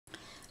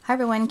Hi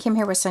everyone, Kim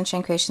here with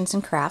Sunshine Creations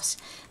and Crafts.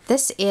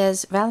 This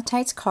is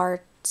Valentine's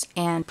Cards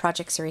and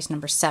Project Series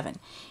number 7,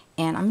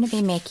 and I'm going to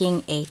be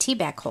making a tea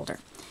bag holder.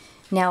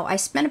 Now, I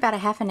spent about a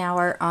half an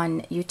hour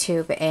on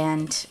YouTube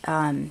and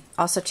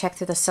also checked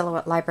through the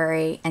Silhouette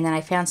library, and then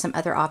I found some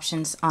other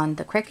options on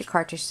the Cricut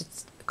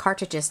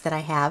cartridges that I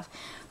have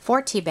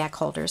for tea bag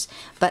holders,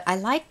 but I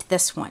liked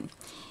this one.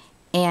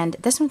 And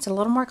this one's a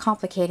little more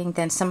complicated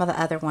than some of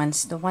the other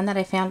ones. The one that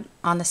I found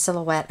on the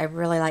Silhouette I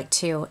really like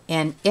too,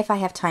 and if I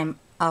have time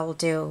I'll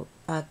do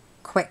a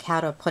quick how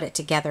to put it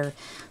together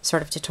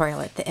sort of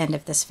tutorial at the end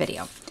of this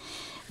video.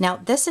 Now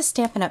this is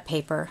Stampin' Up!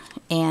 Paper,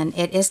 and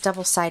it is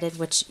double-sided,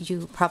 which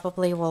you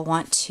probably will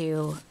want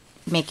to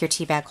make your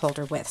tea bag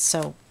holder with,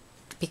 so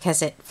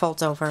because it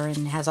folds over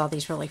and has all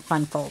these really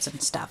fun folds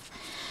and stuff.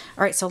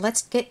 Alright, so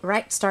let's get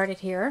right started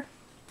here.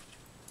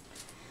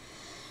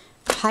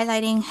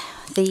 Highlighting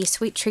the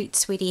Sweet Treat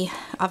Sweetie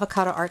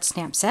Avocado Art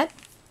Stamp Set,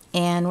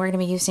 and we're going to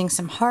be using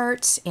some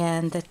hearts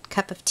and the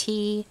cup of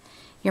tea,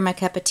 You're My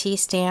Cup of Tea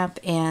stamp,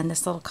 and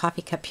this little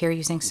coffee cup here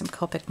using some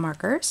Copic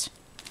markers.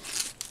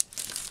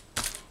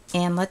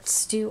 And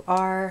let's do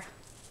our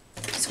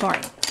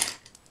scoring.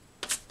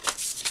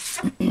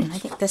 I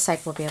think this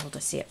side we'll be able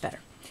to see it better.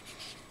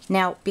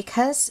 Now,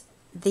 because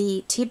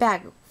the tea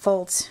bag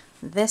folds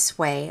this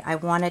way, I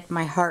wanted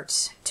my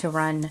hearts to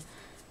run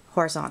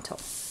horizontal.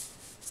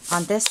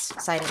 On this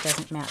side it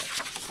doesn't matter,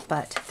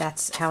 but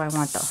that's how I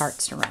want the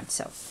hearts to run.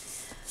 So,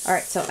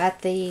 alright, so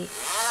at the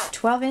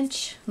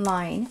 12-inch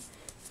line,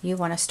 you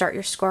want to start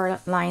your score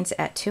lines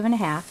at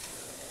 2.5,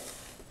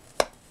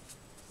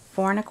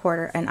 4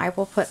 1/4, and I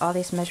will put all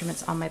these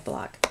measurements on my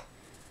blog.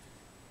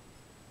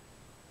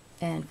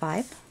 And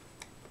 5,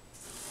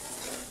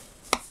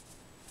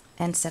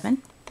 and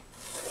 7,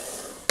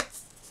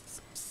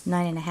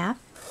 9.5,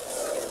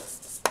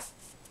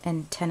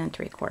 and 10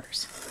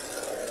 3/4.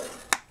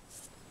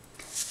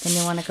 Then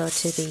you want to go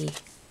to the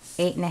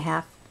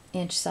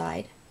 8.5-inch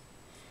side.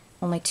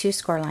 Only 2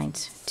 score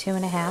lines,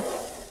 2.5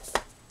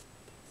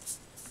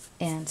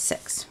 and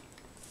 6.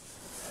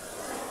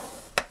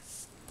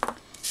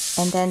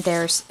 And then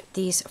there's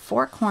these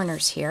 4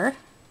 corners here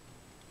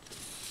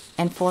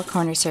and 4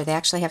 corners here. They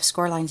actually have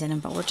score lines in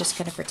them, but we're just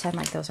going to pretend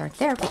like those aren't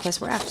there because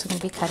we're actually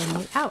going to be cutting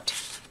you out.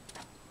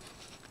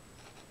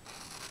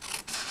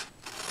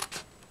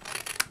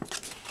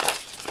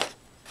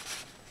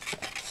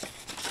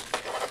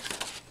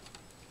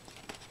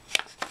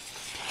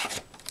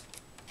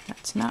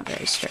 That's not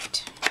very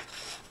straight.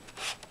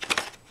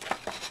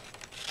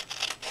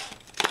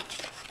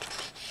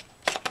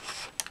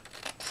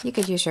 You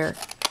could use your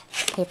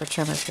paper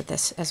trimmer for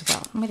this as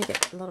well. I'm going to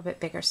get a little bit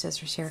bigger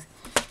scissors here.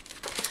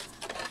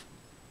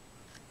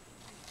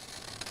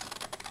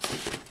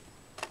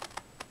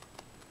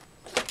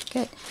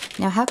 Good.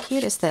 Now how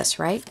cute is this,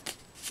 right?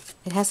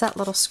 It has that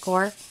little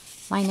score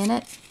line in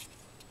it.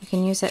 You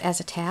can use it as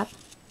a tab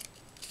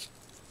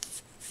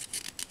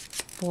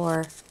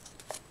for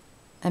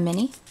a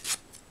mini.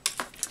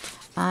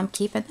 I'm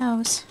keeping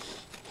those.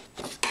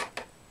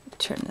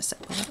 Turn this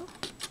up a little.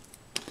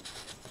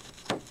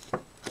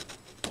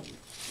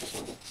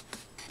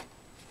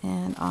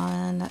 And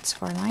on that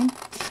score line,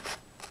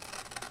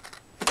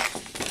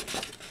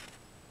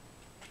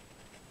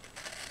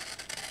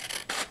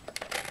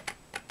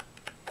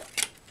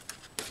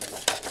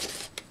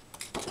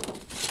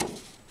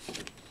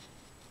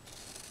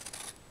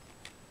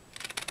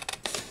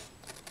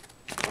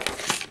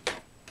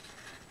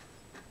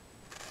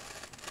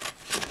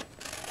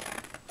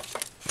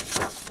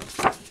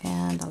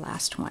 and the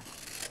last one.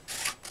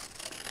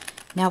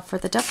 Now for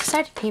the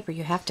double-sided paper,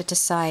 you have to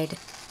decide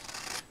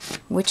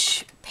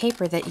which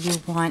paper that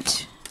you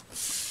want,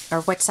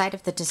 or what side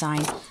of the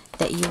design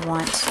that you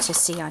want to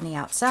see on the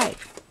outside.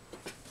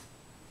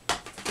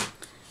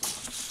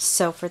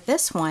 So for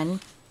this one,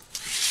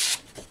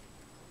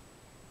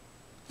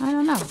 I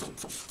don't know.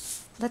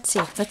 Let's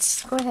see.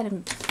 Let's go ahead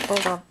and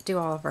do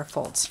all of our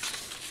folds.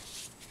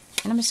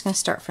 And I'm just going to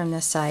start from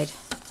this side.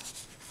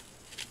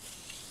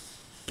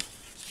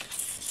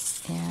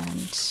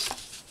 And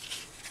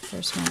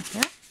there's one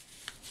here.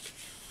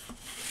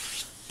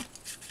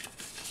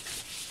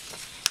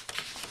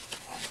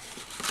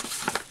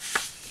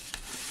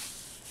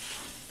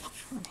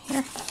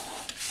 Here.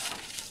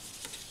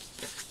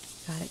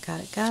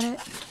 Got it.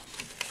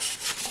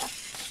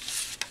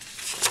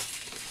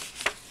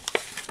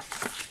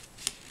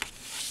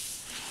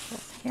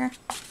 Here.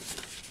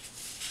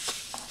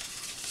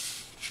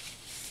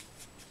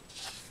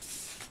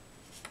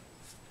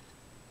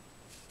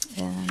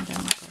 And then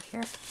we'll go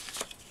here.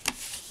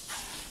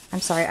 I'm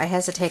sorry, I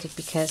hesitated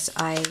because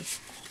I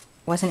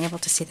wasn't able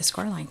to see the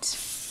score lines.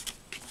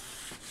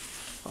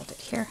 Fold it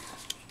here.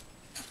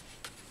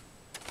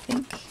 I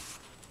think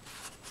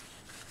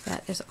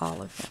that is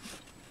all of them.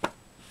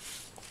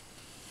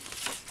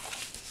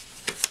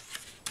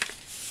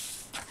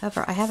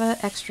 However, I have an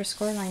extra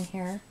score line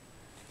here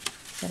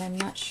that I'm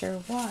not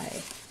sure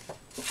why.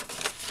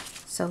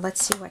 So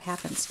let's see what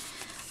happens.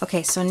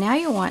 Okay, so now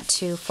you want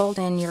to fold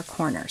in your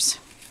corners.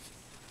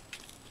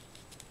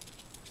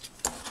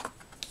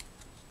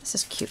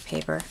 This is cute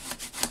paper.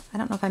 I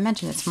don't know if I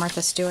mentioned it's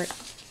Martha Stewart.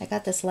 I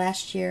got this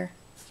last year.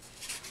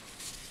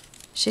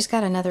 She's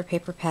got another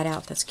paper pad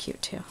out that's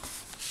cute too,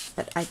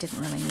 but I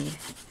didn't really need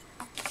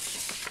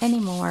any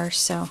more,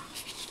 so.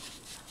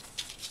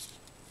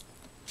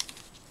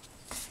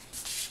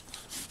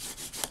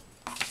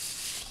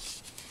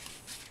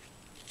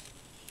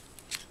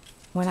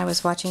 When I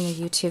was watching the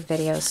YouTube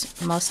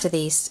videos, most of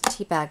these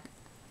tea bag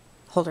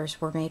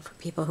holders were made for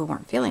people who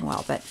weren't feeling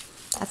well, but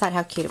I thought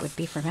how cute it would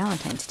be for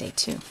Valentine's Day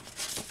too.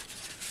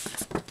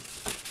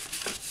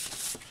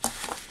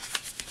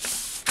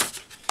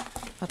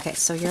 Okay,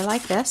 so you're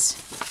like this.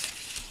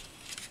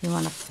 You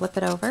want to flip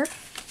it over,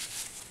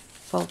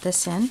 fold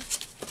this in,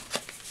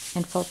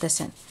 and fold this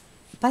in.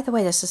 By the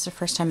way, this is the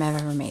first time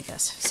I've ever made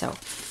this, so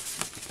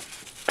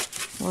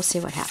we'll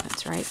see what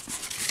happens, right?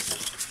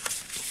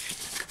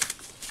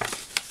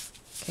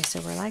 Okay,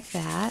 so we're like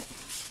that.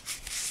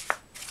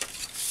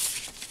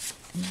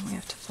 And then we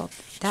have to fold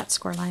that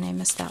score line. I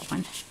missed that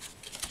one.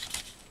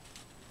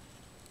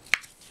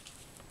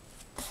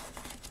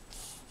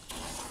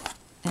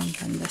 And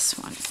then this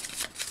one.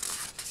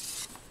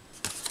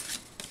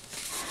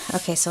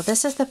 Okay, so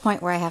this is the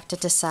point where I have to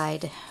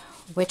decide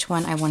which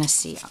one I want to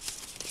see,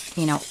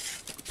 you know,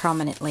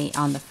 prominently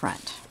on the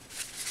front.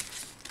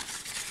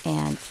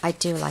 And I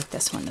do like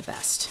this one the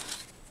best.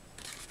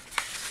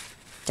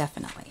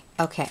 Definitely.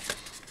 Okay,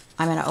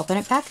 I'm going to open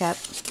it back up.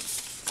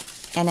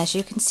 And as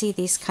you can see,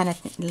 these kind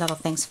of little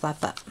things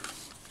flap up.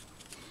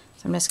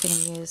 So I'm just going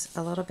to use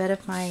a little bit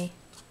of my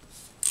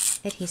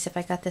adhesive.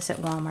 I got this at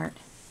Walmart.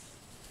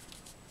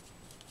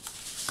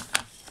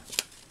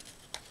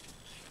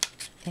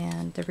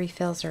 And the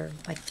refills are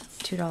like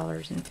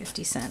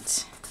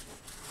 $2.50.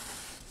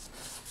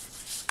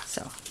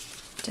 So,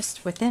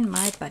 just within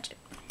my budget.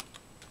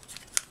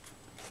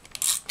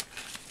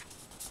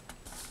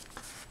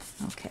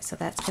 Okay, so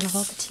that's going to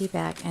hold the tea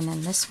bag, and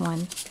then this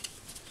one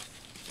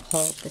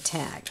hold the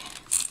tag.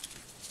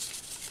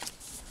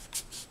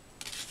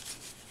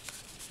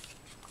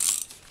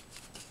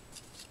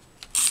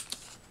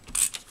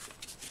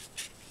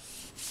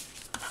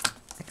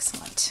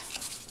 Excellent.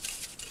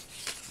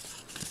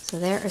 So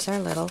there is our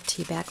little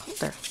tea bag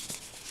holder.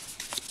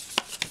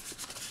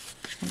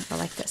 And go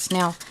like this.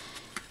 Now,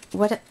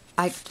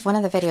 one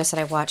of the videos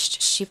that I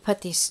watched, she put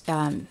these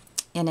in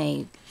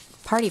a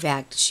party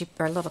bag,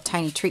 or a little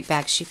tiny treat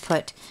bag. She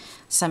put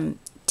some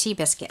tea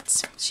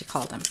biscuits, she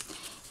called them.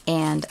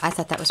 And I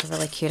thought that was a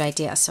really cute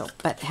idea. So,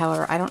 but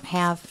however, I don't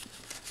have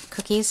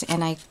cookies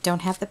and I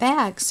don't have the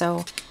bag.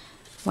 So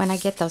when I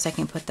get those, I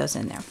can put those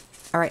in there.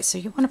 All right, so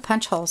you want to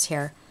punch holes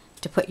here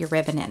to put your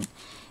ribbon in.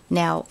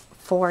 Now,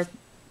 for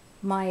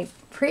my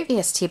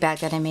previous tea bag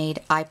that I made,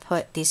 I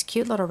put these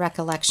cute little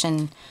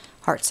recollection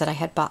hearts that I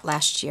had bought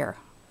last year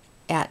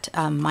at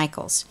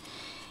Michael's.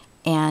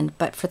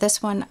 But for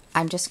this one,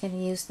 I'm just going to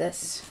use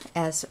this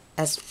as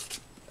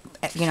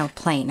you know,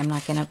 plain. I'm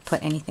not going to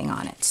put anything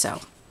on it.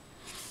 So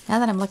now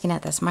that I'm looking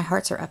at this, my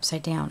hearts are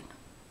upside down.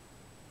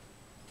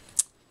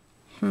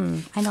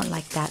 I don't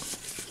like that.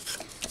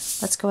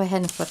 Let's go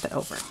ahead and flip it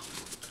over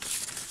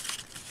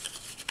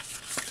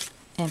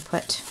and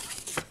put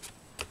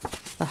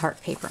the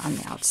heart paper on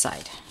the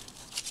outside.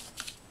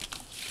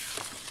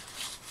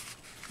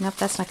 Nope,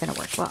 that's not going to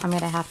work. Well, I'm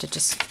going to have to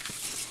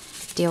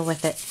just deal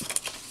with it.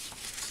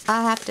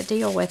 I have to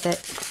deal with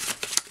it.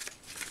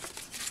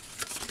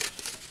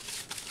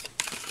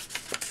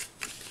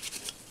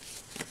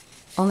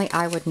 Only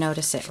I would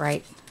notice it,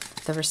 right?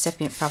 The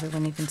recipient probably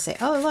wouldn't even say,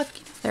 oh, look,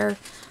 their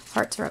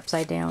hearts are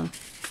upside down.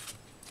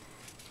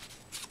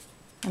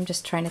 I'm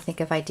just trying to think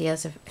of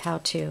ideas of how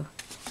to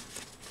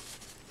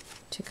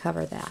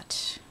cover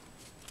that.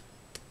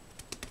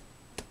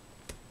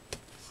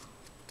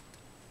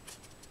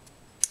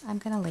 I'm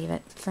going to leave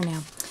it for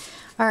now.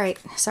 All right,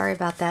 sorry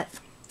about that.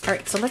 All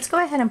right, so let's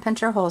go ahead and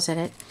punch our holes in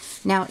it.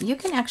 Now, you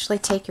can actually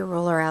take your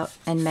ruler out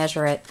and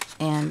measure it,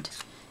 and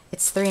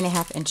it's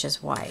 3.5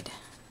 inches wide.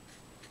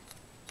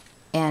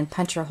 And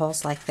punch your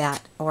holes like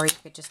that, or you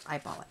could just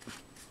eyeball it,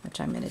 which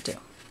I'm going to do.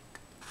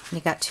 And you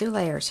got 2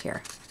 layers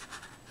here.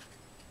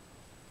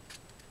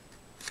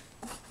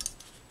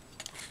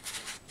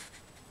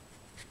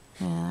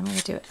 And I'm going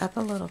to do it up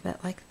a little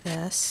bit like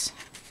this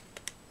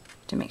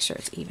to make sure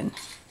it's even.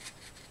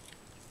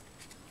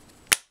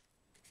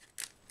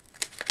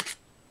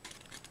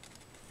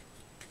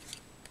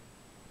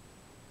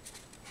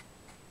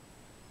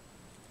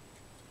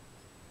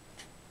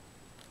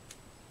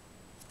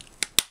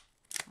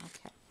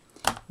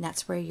 And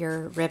that's where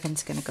your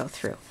ribbon's going to go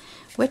through,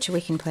 which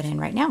we can put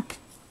in right now.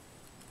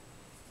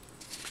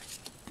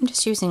 I'm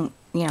just using,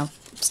 you know,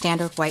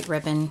 standard white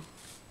ribbon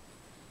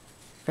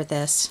for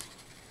this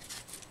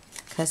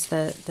because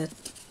the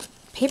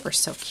paper's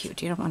so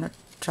cute. You don't want to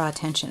draw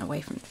attention away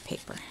from the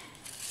paper.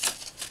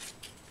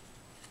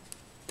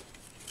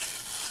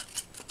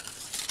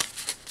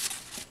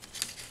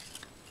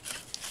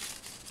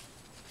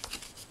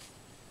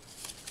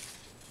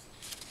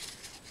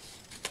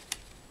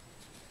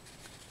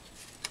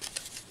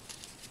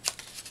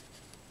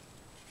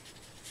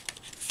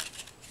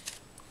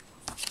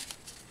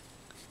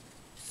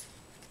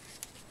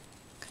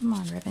 Come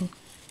on, ribbon.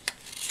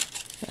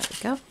 There we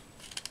go.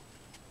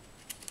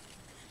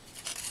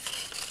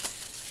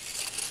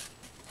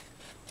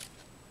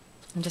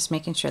 I'm just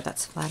making sure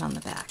that's flat on the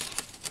back.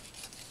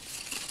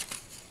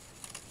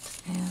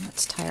 And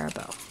let's tie our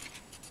bow.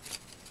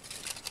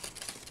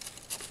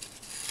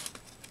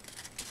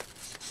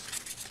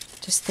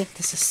 Just think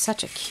this is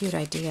such a cute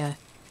idea,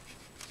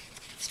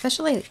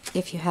 especially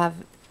if you have,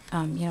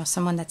 you know,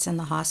 someone that's in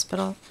the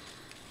hospital.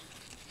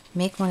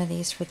 Make one of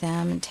these for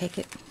them and take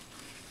it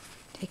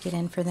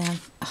in for them.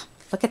 Oh,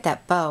 look at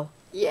that bow!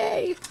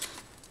 Yay!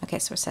 Okay,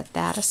 so we'll set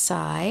that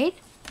aside.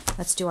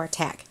 Let's do our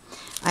tag.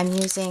 I'm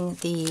using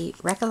the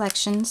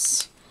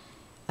Recollections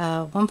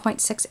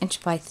 1.6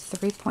 inch by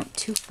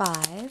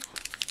 3.25,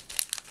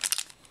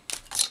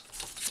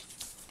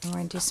 and we're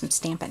going to do some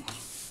stamping.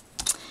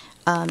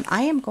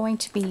 I am going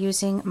to be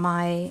using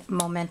my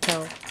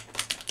Memento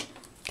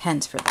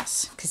pens for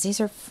this, because these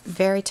are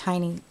very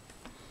tiny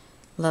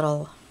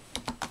little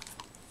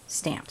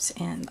stamps,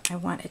 and I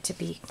want it to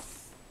be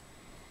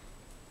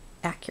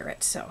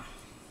accurate, so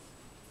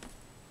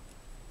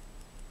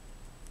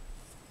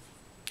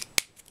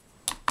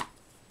I'm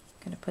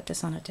going to put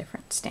this on a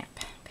different stamp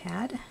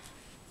pad.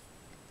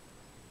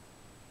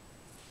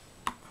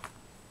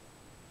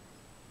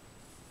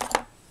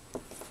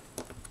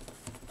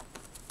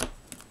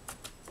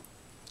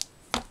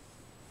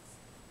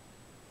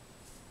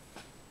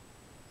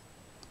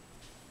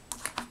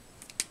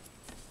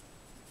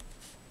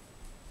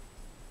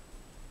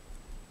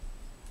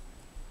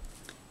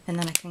 And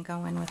then I can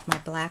go in with my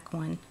black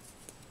one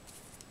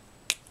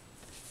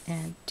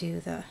and do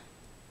the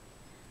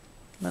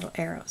little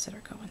arrows that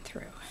are going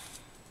through.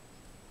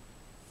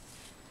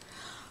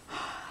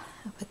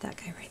 I'll put that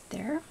guy right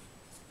there.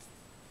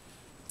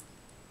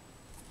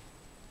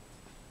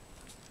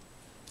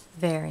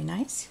 Very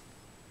nice.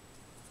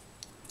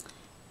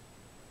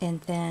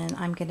 And then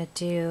I'm going to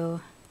do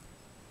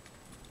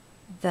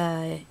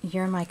the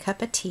You're My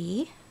Cup of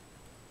Tea.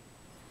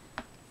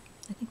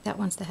 I think that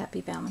one's the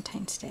Happy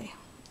Valentine's Day.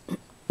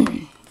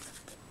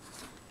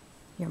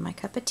 You're My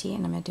Cup of Tea,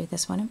 and I'm going to do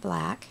this one in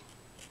black.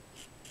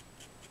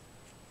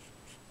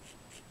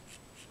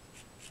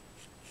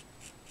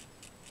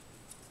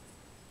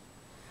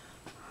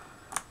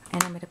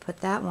 And I'm going to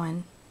put that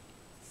one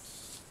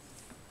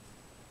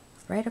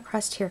right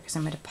across here because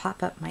I'm going to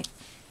pop up my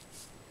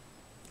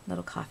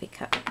little coffee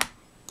cup.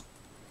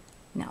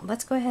 Now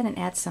let's go ahead and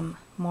add some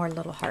more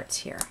little hearts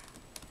here.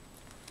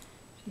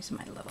 Use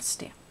my little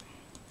stamp.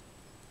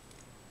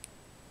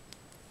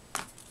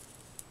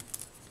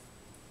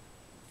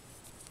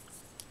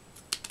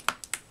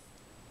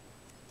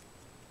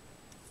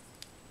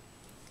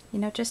 You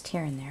know, just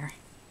here and there.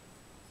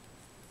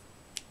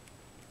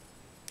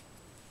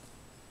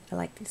 I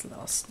like these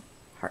little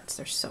hearts,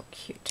 they're so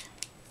cute.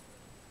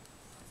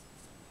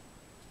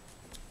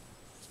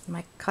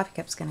 My coffee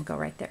cup's going to go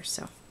right there,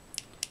 so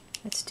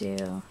let's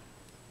do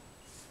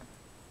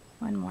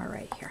one more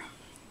right here.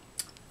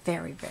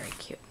 Very, very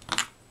cute.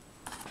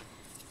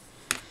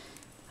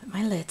 Put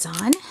my lids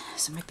on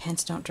so my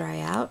pens don't dry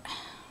out.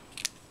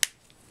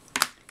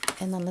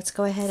 And then let's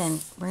go ahead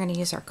and we're going to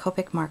use our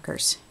Copic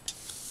markers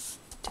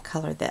to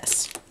color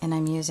this. And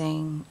I'm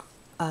using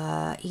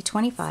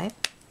E25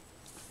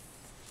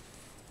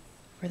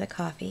 for the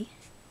coffee.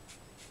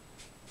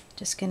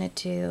 Just going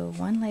to do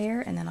one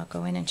layer and then I'll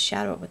go in and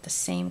shadow it with the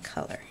same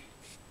color.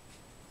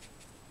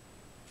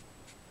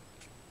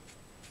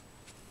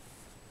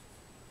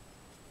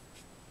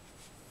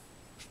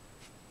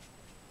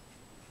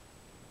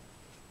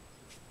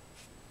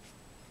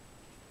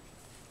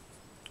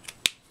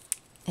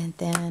 And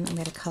then I'm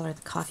going to color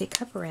the coffee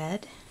cup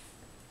red.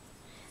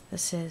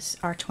 This is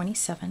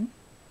R27.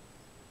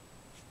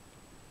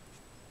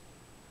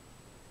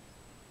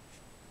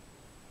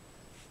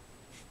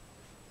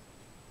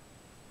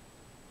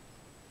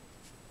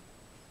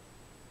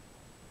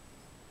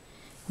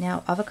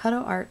 Now, Avocado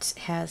Arts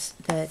has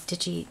the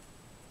digi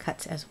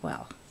cuts as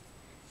well,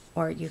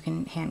 or you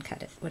can hand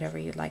cut it, whatever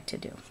you'd like to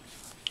do.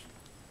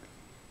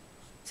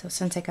 So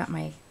since I got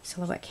my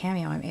Silhouette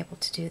Cameo, I'm able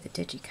to do the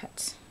digi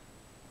cuts.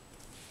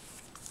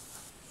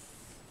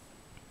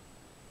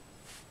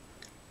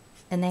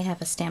 And they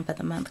have a Stamp of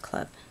the Month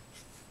club.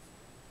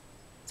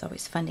 It's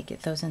always fun to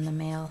get those in the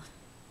mail.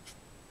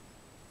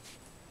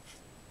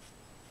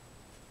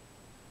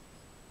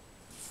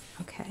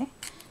 Okay,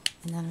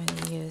 and then I'm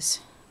going to use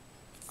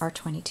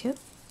R22.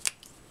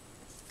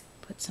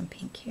 Put some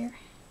pink here.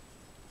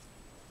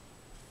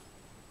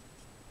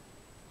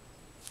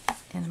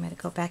 And I'm going to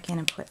go back in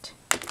and put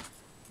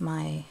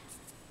my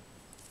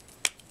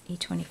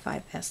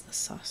E25 as the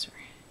saucer.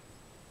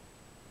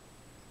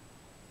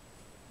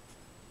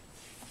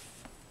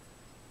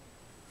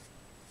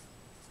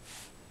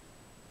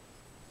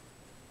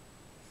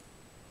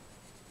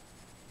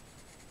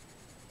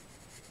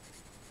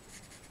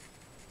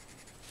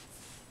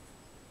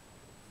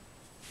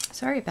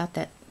 Sorry about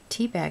that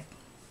tea bag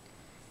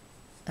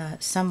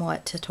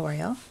somewhat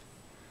tutorial.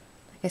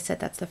 Like I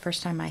said, that's the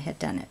first time I had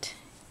done it.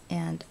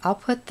 And I'll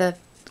put the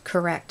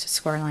correct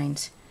square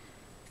lines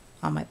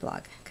on my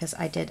blog, because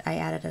I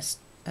added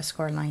a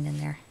score line in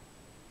there.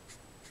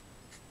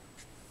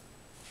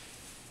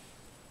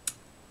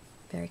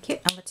 Very cute.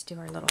 Now let's do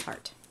our little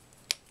heart.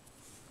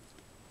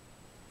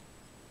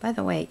 By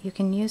the way, you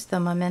can use the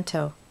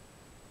Memento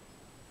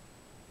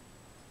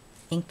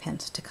ink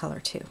pens to color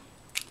too.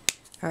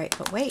 All right,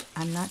 but wait,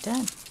 I'm not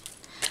done.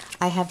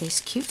 I have these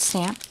cute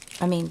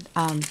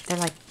they're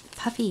like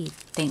puffy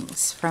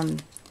things from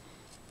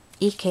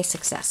EK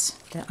Success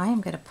that I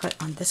am going to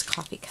put on this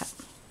coffee cup.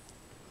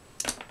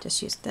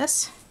 Just use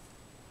this.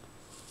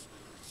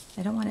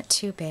 I don't want it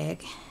too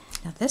big.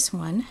 Now this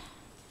one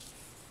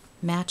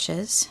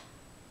matches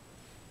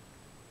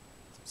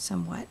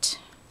somewhat,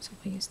 so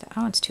we'll use that.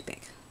 Oh, it's too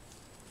big.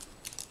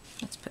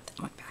 Let's put that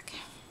one back.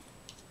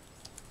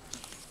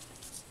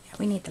 Yeah,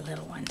 we need the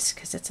little ones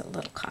because it's a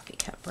little coffee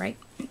cup, right?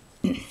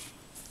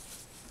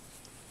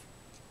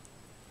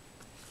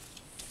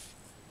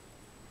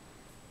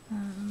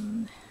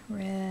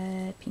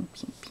 Red, pink,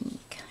 pink,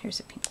 pink. Here's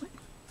a pink one.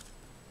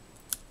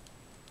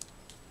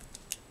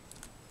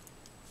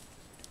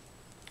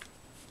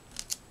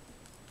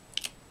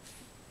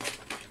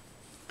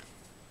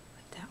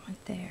 Put that one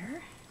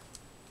there.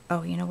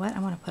 Oh, you know what? I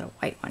want to put a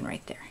white one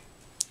right there.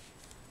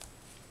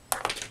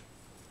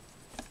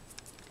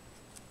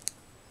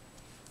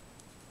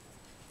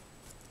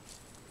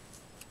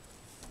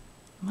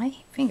 My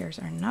fingers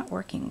are not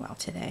working well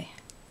today.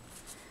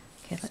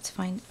 Okay, let's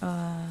find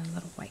a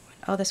little white one.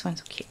 Oh, this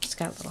one's cute. It's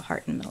got a little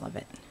heart in the middle of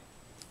it.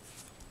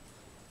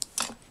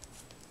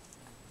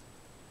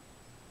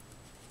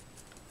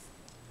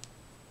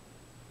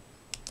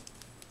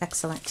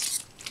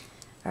 Excellent.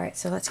 All right,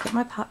 so let's get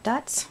my pop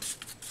dots.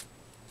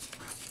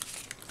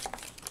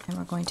 And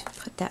we're going to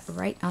put that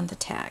right on the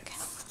tag.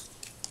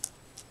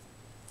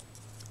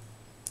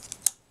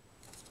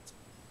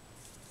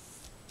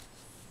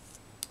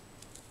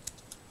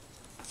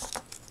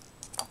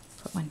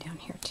 Put one down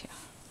here too.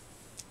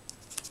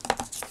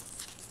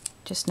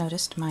 Just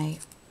noticed my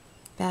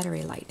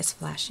battery light is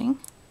flashing.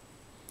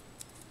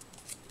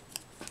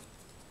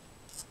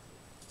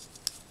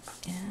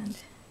 And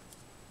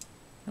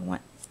I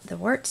want the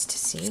words to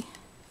see.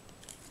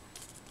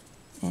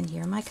 And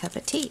you're my cup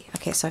of tea.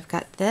 Okay, so I've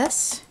got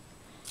this,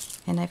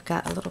 and I've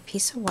got a little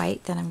piece of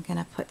white that I'm going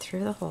to put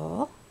through the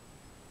hole.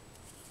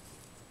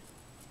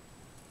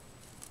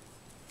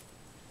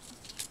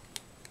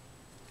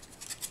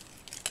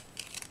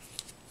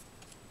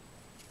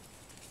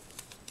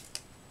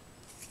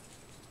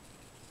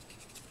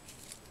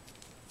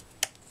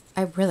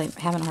 I really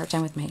having a hard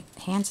time with my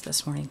hands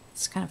this morning.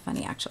 It's kind of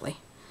funny, actually.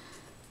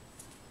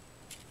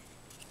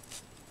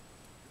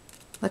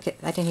 Look at,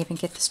 I didn't even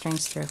get the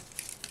strings through.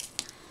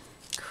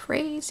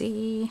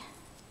 Crazy.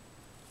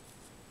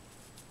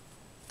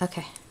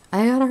 Okay,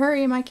 I gotta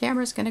hurry. My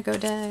camera's gonna go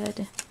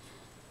dead.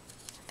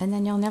 And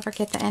then you'll never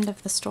get the end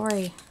of the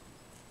story.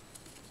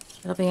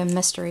 It'll be a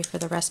mystery for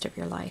the rest of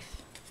your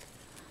life.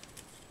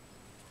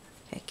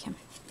 Okay, Kim,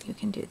 you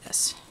can do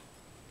this.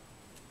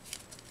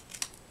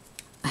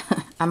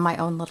 I'm my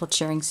own little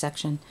cheering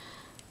section.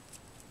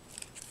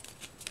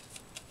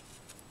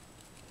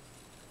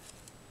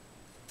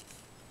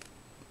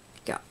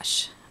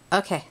 Gosh.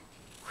 Okay.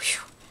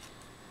 Whew.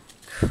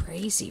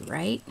 Crazy,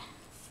 right?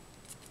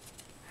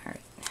 All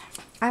right.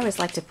 I always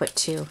like to put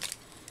 2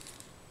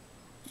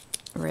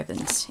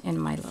 ribbons in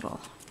my little...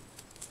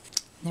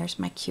 There's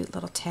my cute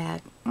little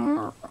tag.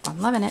 I'm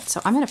loving it.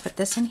 So I'm going to put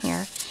this in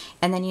here.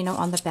 And then, you know,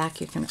 on the back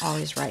you can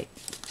always write,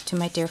 to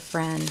my dear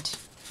friend,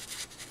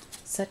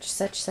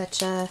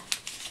 such a...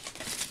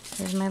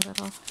 There's my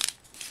little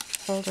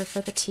holder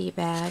for the tea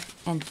bag.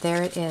 And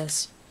there it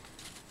is.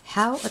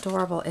 How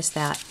adorable is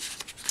that?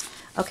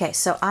 Okay,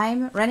 so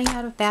I'm running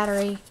out of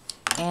battery,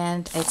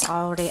 and it's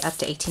already up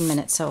to 18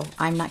 minutes, so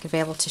I'm not going to be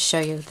able to show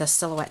you the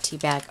silhouette tea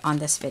bag on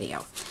this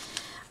video.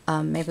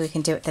 Maybe we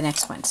can do it the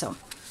next one. So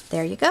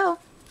there you go.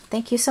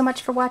 Thank you so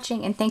much for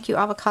watching, and thank you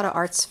Avocado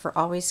Arts for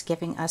always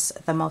giving us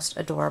the most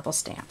adorable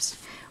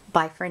stamps.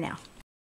 Bye for now.